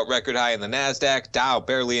 Talking about record high in the NASDAQ. Dow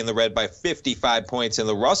barely in the red by 55 points. In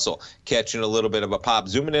the Russell catching a little bit of a pop.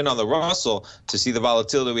 Zooming in on the Russell to see the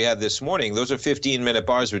volatility we had this morning. Those are 15-minute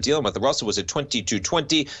bars we're dealing with. The Russell was at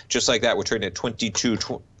 22.20. Just like that, we're trading at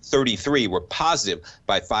 22.33. We're positive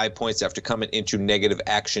by 5 points after coming into negative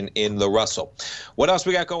action in the Russell. What else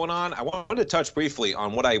we got going on? I wanted to touch briefly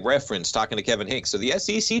on what I referenced talking to Kevin Hincks. So the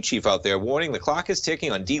SEC chief out there warning the clock is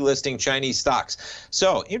ticking on delisting Chinese stocks.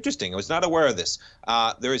 So interesting. I was not aware of this.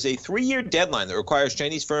 There is a 3-year deadline that requires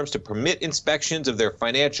Chinese firms to permit inspections of their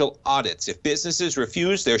financial audits. If businesses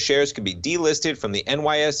refuse, their shares can be delisted from the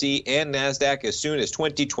NYSE and NASDAQ as soon as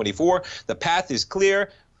 2024. The path is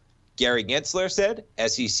clear. Gary Gensler said,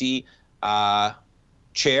 SEC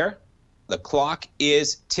chair, The clock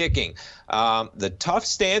is ticking. The tough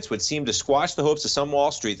stance would seem to squash the hopes of some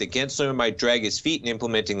Wall Street that Gensler might drag his feet in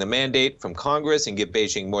implementing the mandate from Congress and give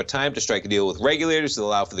Beijing more time to strike a deal with regulators that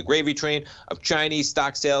allow for the gravy train of Chinese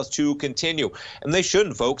stock sales to continue. And they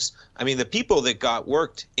shouldn't, folks. I mean, the people that got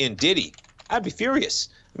worked in Diddy, I'd be furious.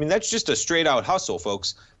 I mean, that's just a straight-out hustle,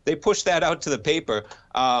 folks. They pushed that out to the paper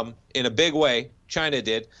in a big way. China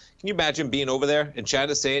did. Can you imagine being over there in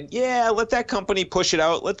China saying, yeah, let that company push it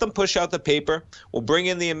out. Let them push out the paper. We'll bring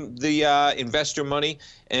in the investor money,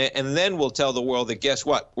 and then we'll tell the world that, guess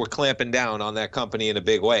what? We're clamping down on that company in a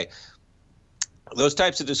big way. Those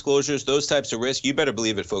types of disclosures, those types of risks, you better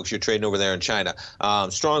believe it, folks. You're trading over there in China.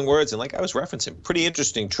 Strong words, and like I was referencing, pretty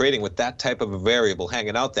interesting trading with that type of a variable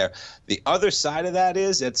hanging out there. The other side of that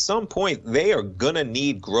is, at some point, they are going to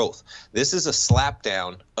need growth. This is a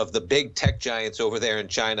slapdown of the big tech giants over there in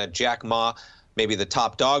China. Jack Ma, maybe the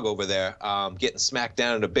top dog over there, getting smacked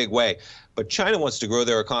down in a big way. But China wants to grow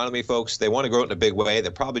their economy, folks. They want to grow it in a big way.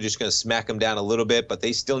 They're probably just going to smack them down a little bit, but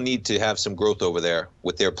they still need to have some growth over there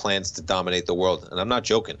with their plans to dominate the world. And I'm not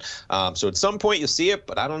joking. So at some point you'll see it,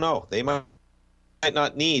 but I don't know. They might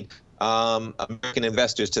not need American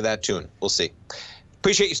investors to that tune. We'll see.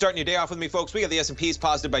 Appreciate you starting your day off with me, folks. We got the S&P's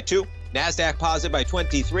positive by 2, NASDAQ positive by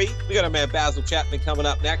 23. We got our man Basil Chapman coming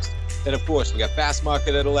up next. Then, of course, we got Fast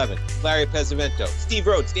Market at 11, Larry Pesavento, Steve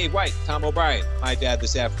Rhodes, Dave White, Tom O'Brien, my dad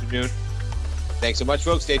this afternoon. Thanks so much,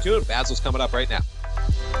 folks. Stay tuned. Basil's coming up right now.